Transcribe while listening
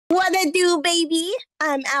What it do, baby?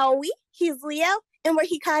 I'm Aoi. He's Leo. And we're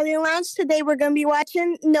Hikari Lounge. Today we're going to be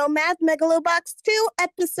watching Nomad, Megalo Box 2,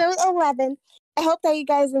 Episode 11. I hope that you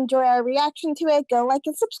guys enjoy our reaction to it. Go like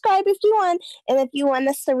and subscribe if you want. And if you want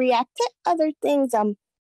us to react to other things,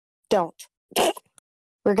 don't.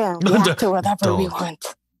 We're going to react to whatever we want.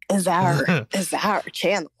 Is our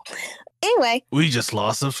channel. Anyway. We just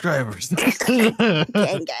lost subscribers. Gang.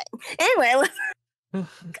 Anyway,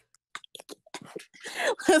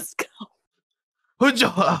 let's go. I'm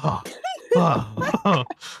sorry,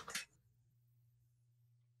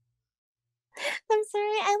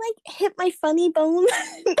 I hit my funny bone.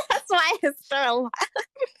 That's why I started laughing.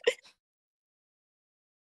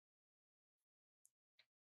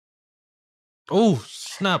 Oh,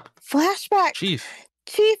 snap. Flashback. Chief,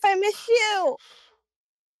 I miss you.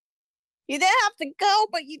 You didn't have to go,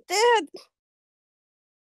 but you did.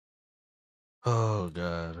 Oh,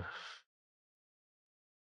 God.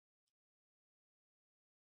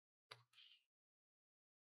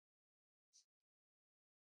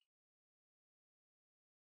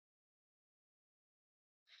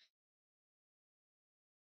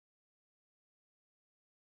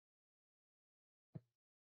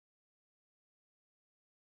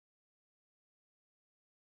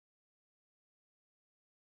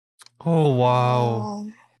 Oh, wow.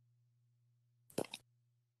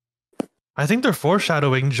 I think they're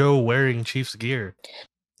foreshadowing Joe wearing Chief's gear,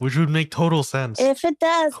 which would make total sense. If it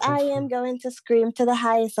does, I am going to scream to the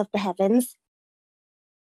highest of the heavens.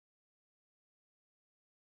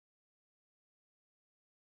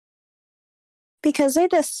 Because they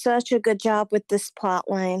did such a good job with this plot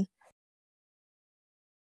line.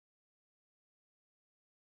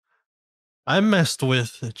 I messed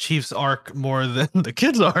with Chief's arc more than the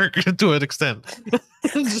kid's arc to an extent.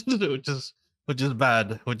 which is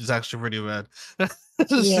bad, which is actually pretty bad.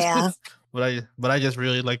 Yeah. But I just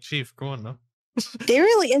really like Chief. Come on now. They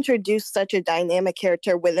really introduced such a dynamic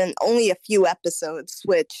character within only a few episodes,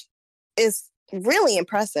 which is really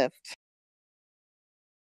impressive.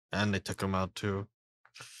 And they took him out too.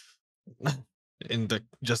 In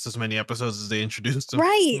just as many episodes as they introduced him.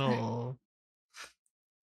 Right. No.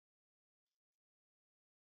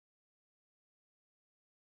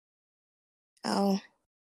 Oh.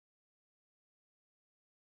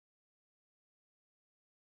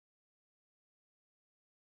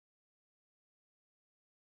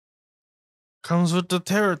 Comes with the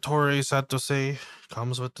territory, sad to say.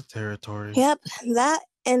 Comes with the territory. Yep, that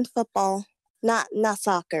and football. Not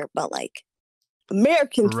soccer, but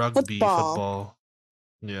American rugby, football.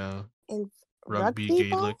 Yeah. And rugby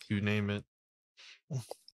Gaelic, ball? You name it.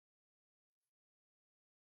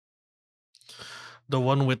 The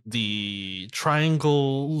one with the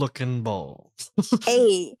triangle-looking ball.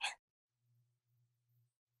 Hey.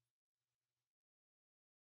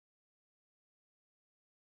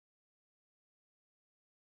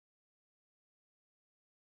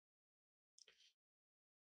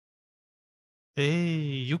 Hey,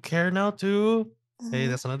 you care now too? Hey,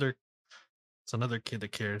 that's another kid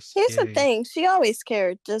that cares. Here's the thing, she always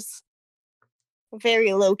cared, just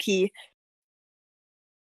very low key.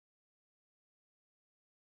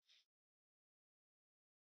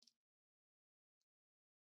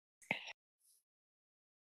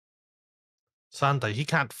 Santa, he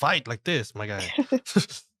can't fight like this, my guy.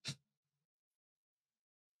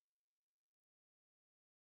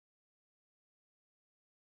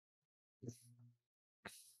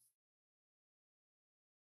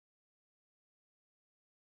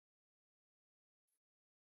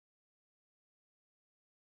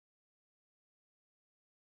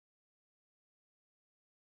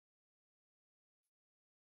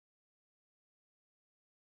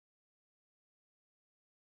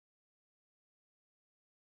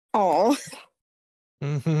 Oh.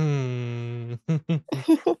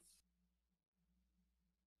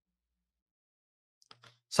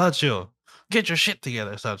 Sachio, get your shit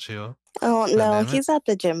together, Sachio. Oh, no, he's at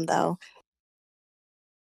the gym, though.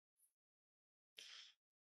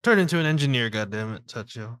 Turn into an engineer, goddammit,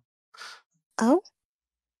 Sachio. Oh?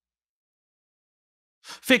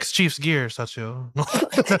 Fix Chief's gear, Sachio.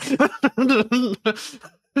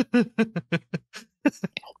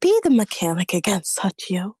 Be the mechanic again,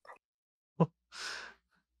 Sachio.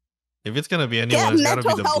 If it's gonna be anyone, it's gotta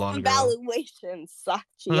be the blonde girl. Evaluation,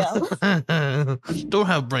 Sachio. Don't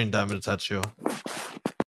have brain damage, Sachio.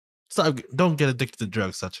 Stop! Don't get addicted to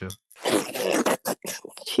drugs, Sachio.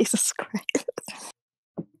 Jesus Christ.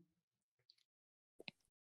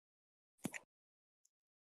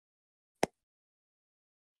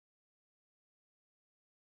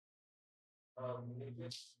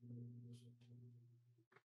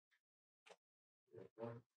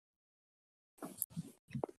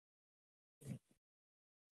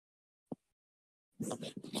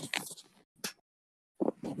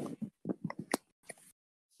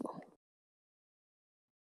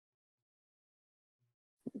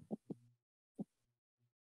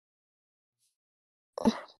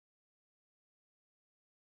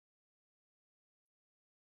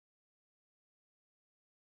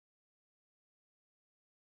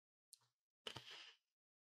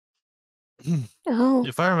 Oh,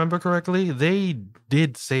 If I remember correctly, they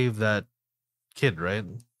did save that kid, right?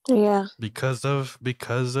 yeah. Because of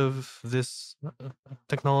this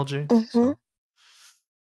technology. Mm-hmm. So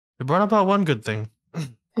it brought about one good thing.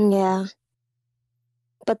 Yeah.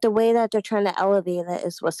 But the way that they're trying to elevate it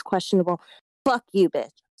is what's questionable. Fuck you, bitch.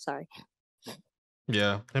 Sorry.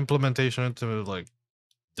 Yeah, implementation into like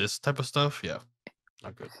this type of stuff. Yeah,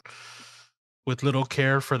 not good. With little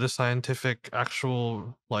care for the scientific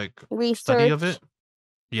actual like study of it. Research.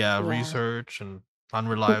 Yeah, Yeah. research and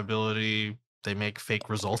unreliability. They make fake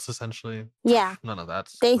results essentially. Yeah. None of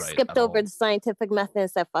that's They right skipped at over all. the scientific method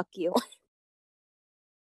and said, fuck you.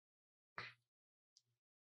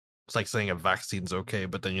 It's like saying a vaccine's okay,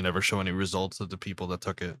 but then you never show any results of the people that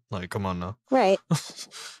took it. Like, come on now. Right.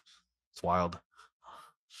 It's wild.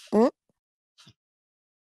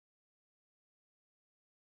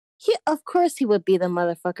 Of course he would be the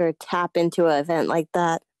motherfucker tap into an event like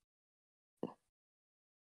that.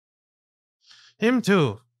 Him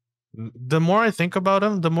too. The more I think about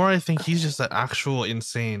him, the more I think he's just an actual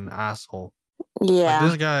insane asshole. Yeah.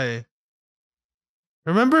 Like this guy.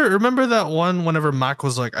 Remember that one whenever Mac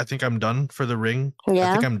was like, I think I'm done for the ring. Yeah.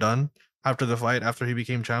 I think I'm done after the fight, after he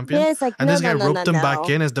became champion. Yeah, it's like, and no, this guy no, no, roped no, him back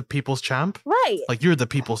no. in as the people's champ. Right. Like, you're the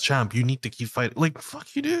people's champ. You need to keep fighting. Like,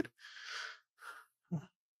 fuck you, dude.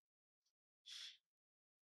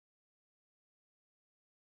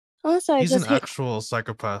 Also, He's an actual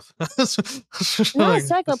psychopath. Not Like, a this guy is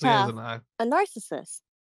psychopath, a narcissist.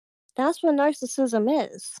 That's what narcissism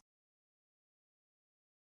is.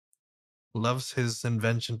 Loves his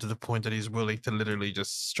invention to the point that he's willing to literally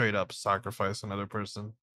just straight up sacrifice another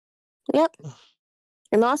person. Yep.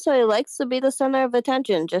 And also, he likes to be the center of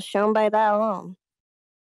attention, just shown by that alone.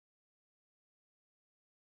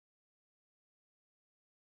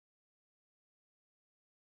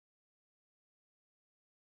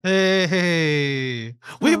 Hey,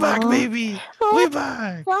 we back, baby. We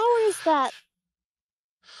back. Flowers that.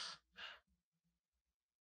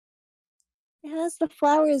 It has the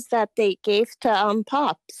flowers that they gave to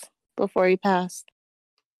Pops before he passed.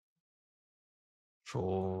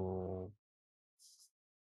 Oh.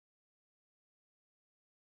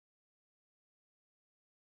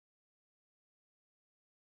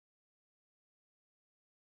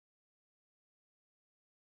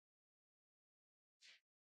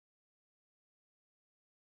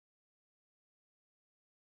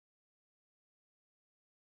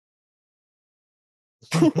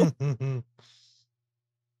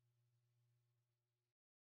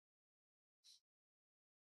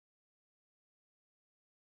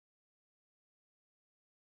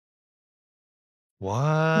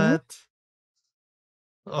 What?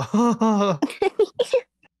 Oh,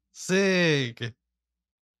 sick.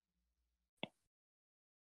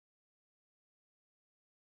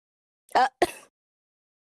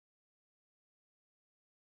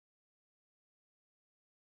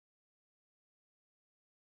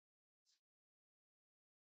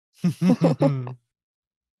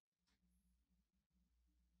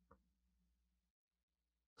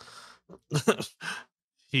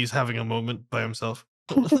 He's having a moment by himself.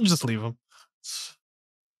 Just leave him.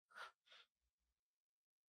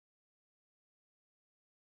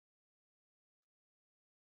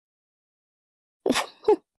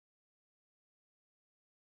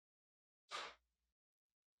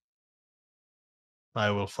 I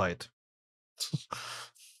will fight.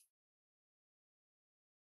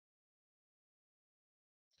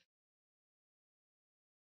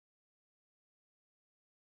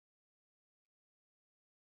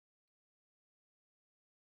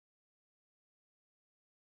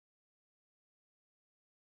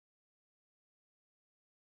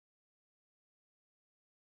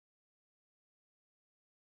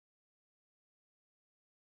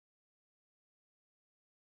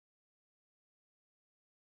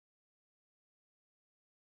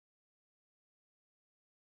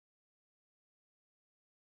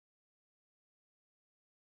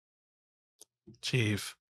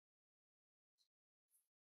 Chief.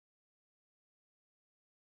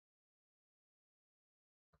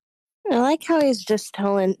 I like how he's just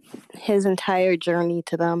telling his entire journey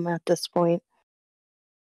to them at this point.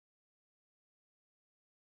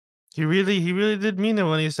 He really did mean it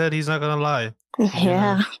when he said he's not gonna lie.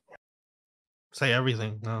 Yeah. Say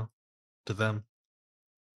everything now to them.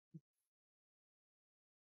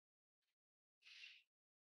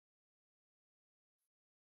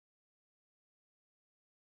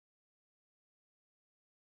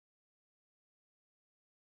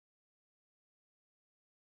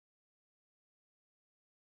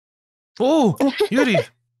 Oh, Yuri.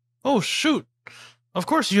 Oh, shoot. Of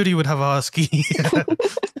course Yuri would have a husky. He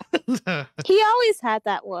always had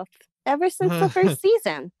that look ever since the first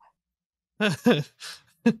season.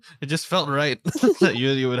 It just felt right that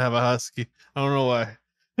Yuri would have a husky. I don't know why.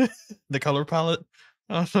 The color palette.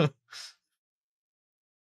 I don't know.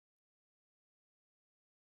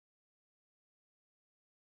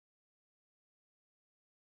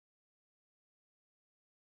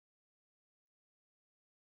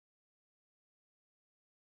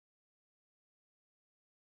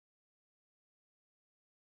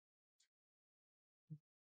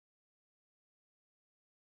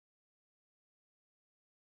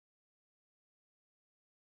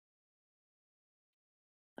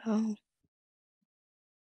 Oh.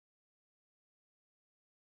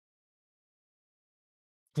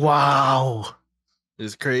 Wow.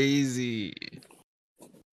 It's crazy.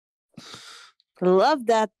 Love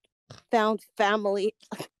that found family.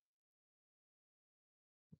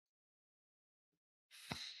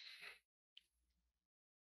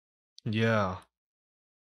 Yeah.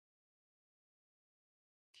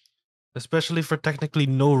 Especially for technically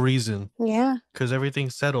no reason. Yeah. Because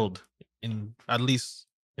everything's settled, in at least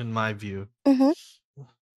in my view. Mm-hmm.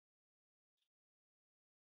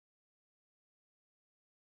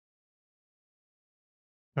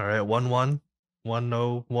 All right, 1-1. 1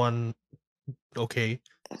 no, 1 okay.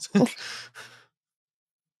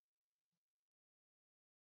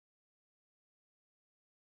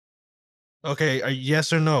 Okay,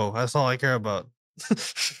 yes or no. That's all I care about.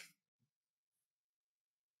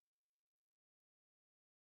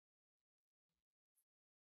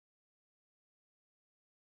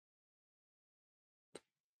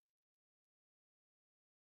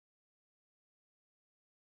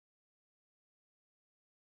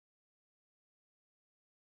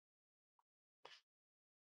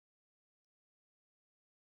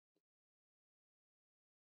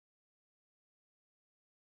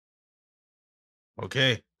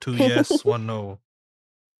 Okay, 2 yes, 1 no.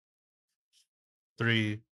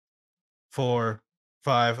 3, 4,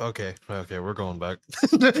 5. Okay, okay, we're going back.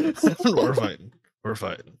 We're fighting. We're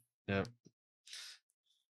fighting. Yeah.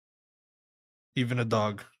 Even a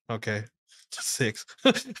dog. Okay. 6.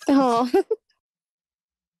 Oh.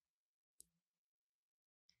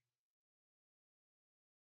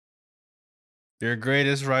 Your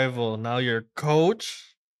greatest rival, now your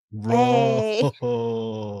coach? Bro.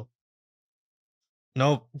 Hey.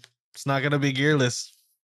 Nope. It's not gonna be gearless.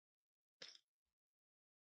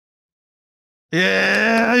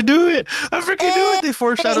 Yeah, I knew it. I freaking knew it. They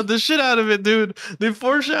foreshadowed the shit out of it, dude. They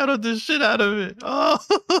foreshadowed the shit out of it. Oh.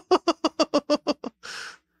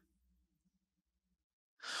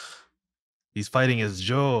 He's fighting as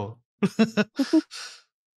Joe.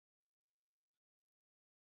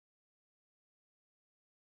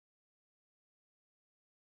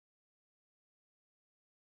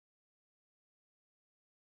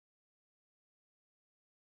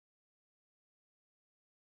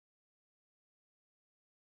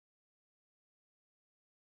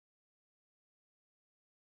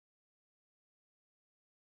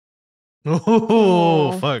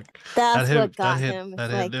 Oh, fuck. That's what got That hit him. that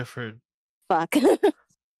It's hit like, different. fuck.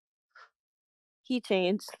 He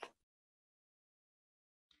changed.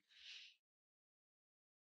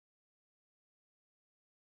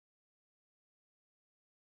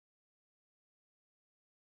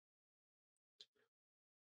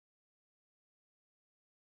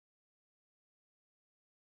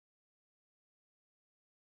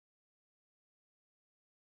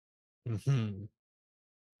 Mhm.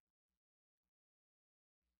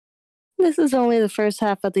 This is only the first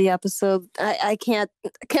half of the episode. I can't.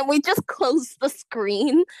 Can we just close the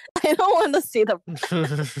screen? I don't want to see the.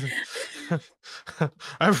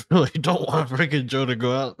 I really don't want freaking Joe to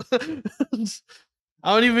go out.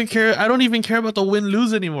 I don't even care. I don't even care about the win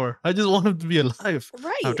lose anymore. I just want him to be alive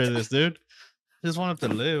Right. after this, dude. I just want him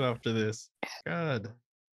to live after this. God.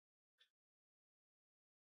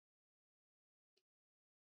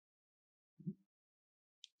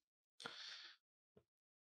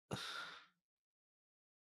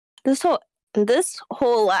 This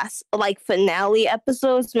whole last like finale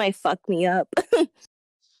episodes might fuck me up.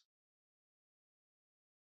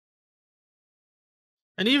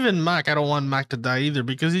 And even Mac, I don't want Mac to die either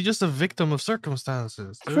because he's just a victim of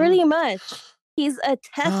circumstances. Dude. Pretty much. He's a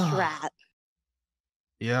test rat.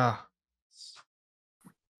 Yeah.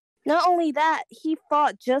 Not only that, he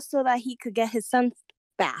fought just so that he could get his son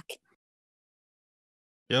back.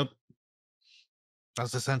 Yep.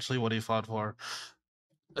 That's essentially what he fought for.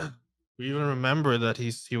 We even remember that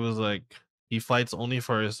he was like he fights only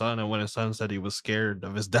for his son, and when his son said he was scared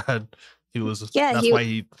of his dad, Yeah, That's why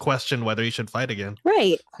he questioned whether he should fight again.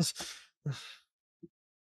 Right.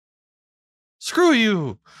 Screw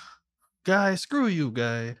you, guy. Screw you,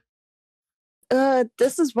 guy.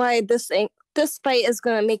 This is why this fight is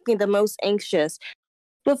gonna make me the most anxious.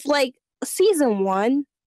 With like season 1,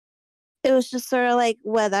 it was just sort of like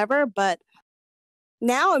whatever, but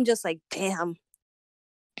now I'm just like, damn.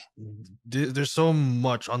 There's so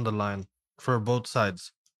much on the line for both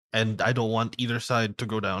sides, and I don't want either side to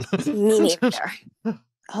go down. Me neither.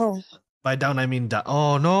 Oh. By down, I mean down.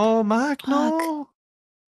 Oh no, Mac, Fuck. no,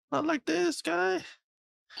 not like this, guy.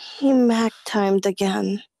 He Mac timed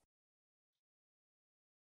again.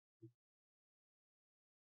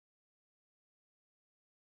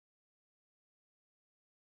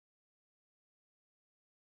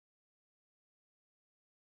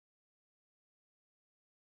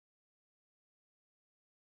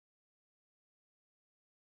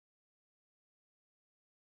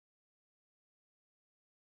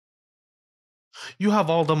 You have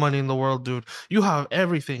all the money in the world, dude. You have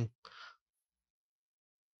everything.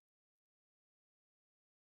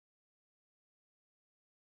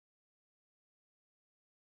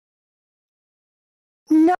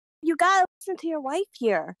 No, you gotta listen to your wife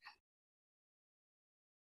here.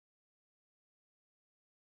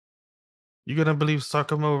 You gonna believe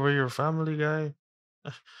Sakuma over your family, guy?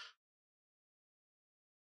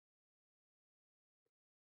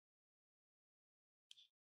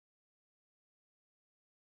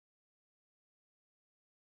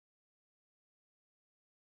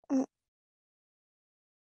 Mm.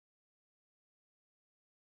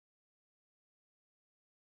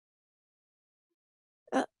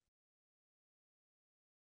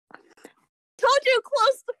 Told you to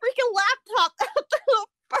close the freaking laptop after the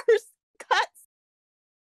first cut.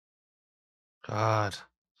 God.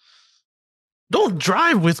 Don't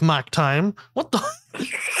drive with Mac time. What the? I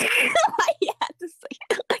had to say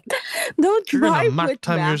it like that. Don't You're gonna drive Mac with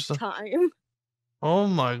time Mac yourself. time. Oh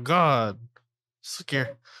my God.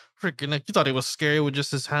 Scare. Freaking, like, you thought it was scary with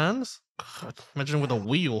just his hands? God, imagine with a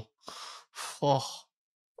wheel. Oh.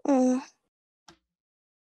 Mm.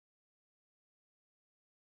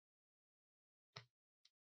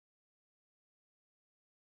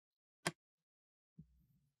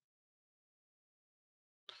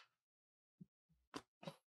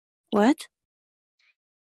 What?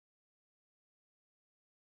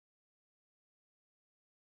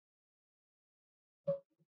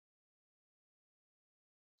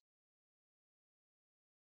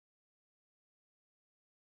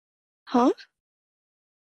 Huh?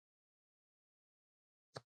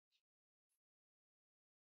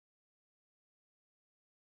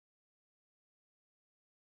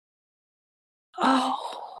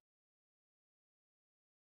 Oh.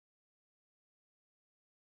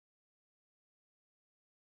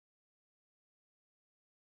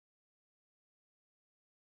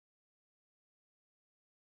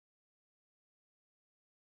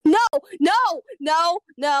 No, no, no,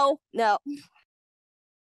 no, no.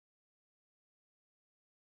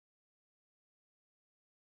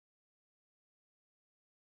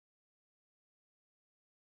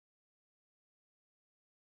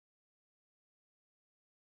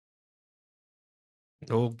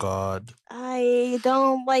 Oh God. I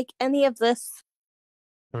don't like any of this.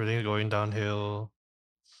 Everything's going downhill.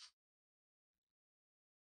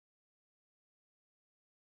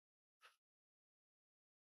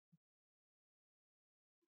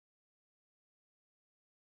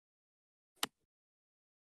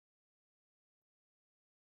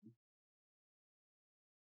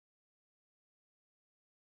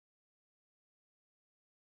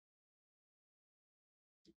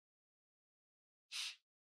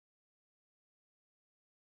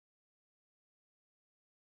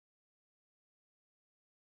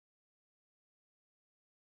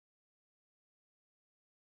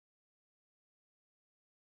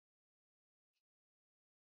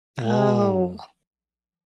 Oh. Whoa.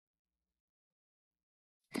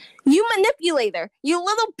 You manipulator. You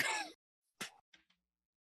little.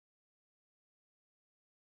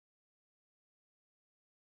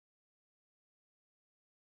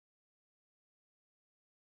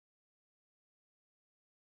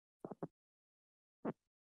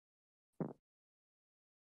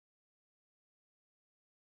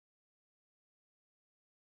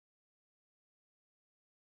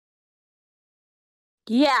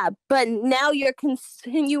 Yeah, but now you're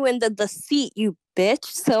continuing the deceit, you bitch.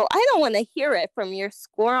 So I don't want to hear it from your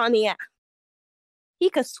scrawny ass. He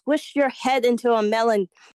could squish your head into a melon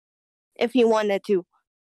if he wanted to.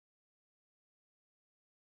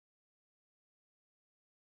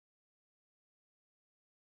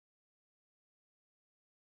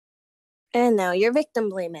 And now you're victim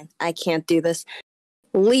blaming. I can't do this.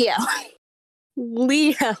 Leo.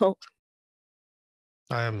 Leo.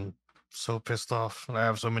 I am so pissed off. I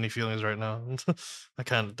have so many feelings right now. I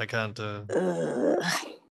can't.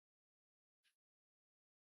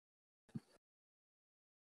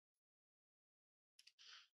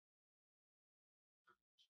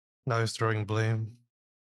 Now he's throwing blame.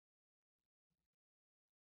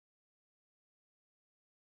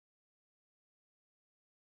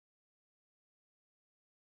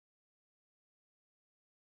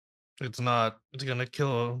 It's not. It's gonna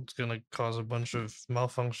kill. It's gonna cause a bunch of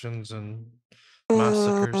malfunctions and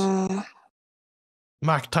massacres.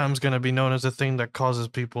 Mac time's gonna be known as a thing that causes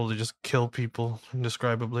people to just kill people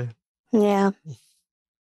indescribably. Yeah.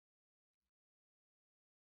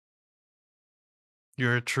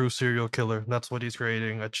 You're a true serial killer. That's what he's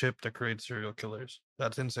creating. A chip that creates serial killers.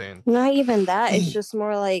 That's insane. Not even that. It's just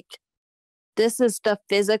more like this is the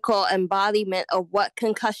physical embodiment of what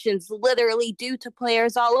concussions literally do to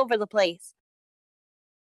players all over the place.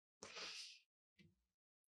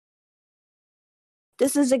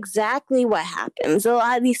 This is exactly what happens. A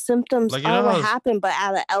lot of these symptoms Like, are what happen, but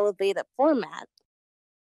at an elevated format.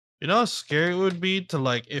 You know how scary it would be to,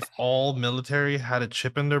 like, if all military had a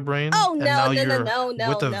chip in their brain? Oh, and no, now no, you're no, no,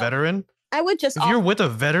 with a no. veteran? I would just... If you're with a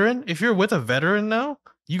veteran now,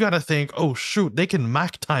 you gotta think, oh, shoot, they can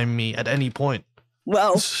Mac time me at any point.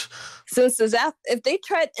 Well, since if they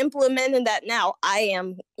tried implementing that now, I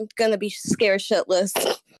am gonna be scared shitless.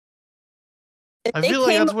 I feel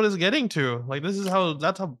like that's what it's getting to. Like,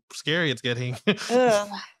 that's how scary it's getting.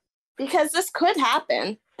 Because this could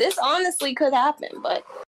happen. This honestly could happen, but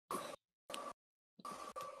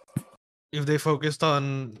if they focused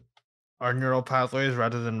on our neural pathways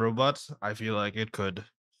rather than robots, I feel like it could.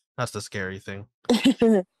 That's the scary thing.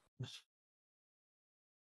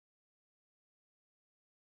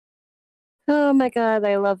 Oh my god,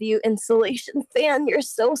 I love you, Insulation Fan. You're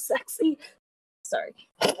so sexy. Sorry.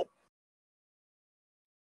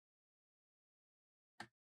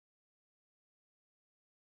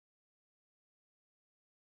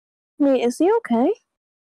 Wait, is he okay?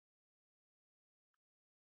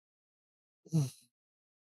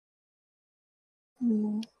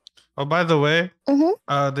 Oh, by the way,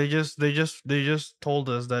 Mm-hmm. they just told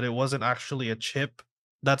us that it wasn't actually a chip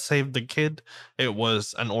that saved the kid. It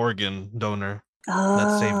was an organ donor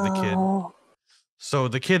that saved the kid. So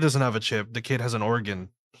the kid doesn't have a chip. The kid has an organ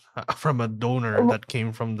from a donor that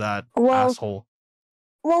came from that asshole.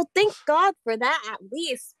 Well, thank God for that at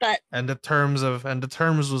least. But and the terms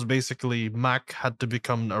was basically Mac had to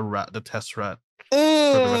become the test rat for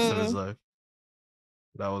the rest of his life.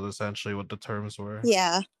 That was essentially what the terms were.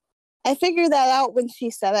 Yeah. I figured that out when she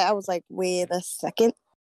said it. I was like, wait a second.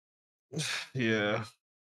 Yeah.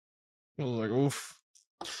 I was like, oof.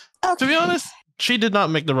 Okay. To be honest, she did not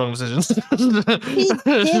make the wrong decisions. She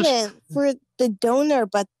didn't for the donor,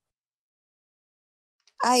 but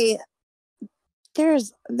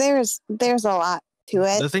there's a lot to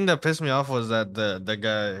it. The thing that pissed me off was that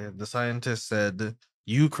the scientist said,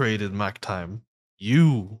 you created Mac time.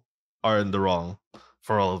 You are in the wrong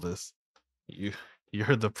for all of this.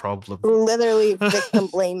 You're the problem. Literally victim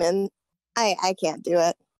blaming. I can't do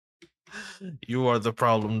it. You are the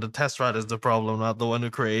problem. The test rat is the problem, not the one who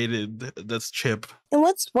created this chip. And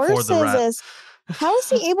what's worse is how is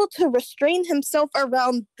he able to restrain himself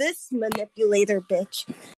around this manipulator bitch?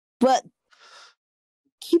 But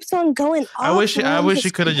keeps on going off. I wish he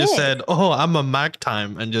could have just said, "Oh, I'm a Mac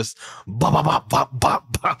time," and just bop bop bop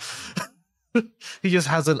bop bop. He just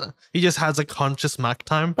has a conscious Mac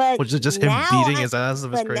time, which is just him beating his ass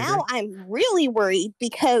of his crazy. But now I'm really worried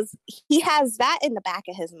because he has that in the back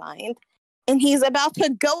of his mind, and he's about to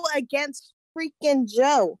go against freaking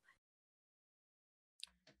Joe.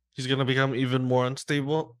 He's gonna become even more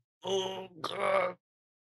unstable. Oh god,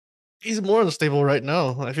 he's more unstable right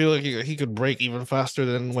now. I feel like he could break even faster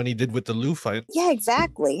than when he did with the Lou fight. Yeah,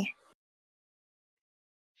 exactly.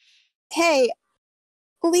 Hey,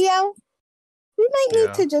 Leo. We might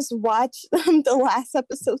need to just watch the last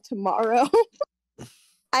episode tomorrow.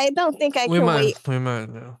 I don't think I can wait. We might,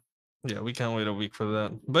 yeah. We can't wait a week for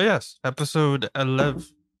that. But yes, episode 11.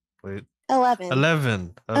 Wait.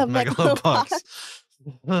 11 of Megalobox.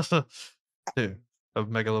 2 of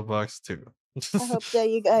Megalobox 2. I hope that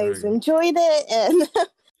you guys enjoyed it and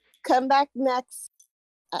come back next.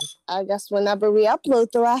 I guess whenever we upload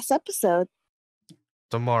the last episode.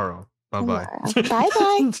 Tomorrow. Bye-bye.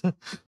 Bye-bye.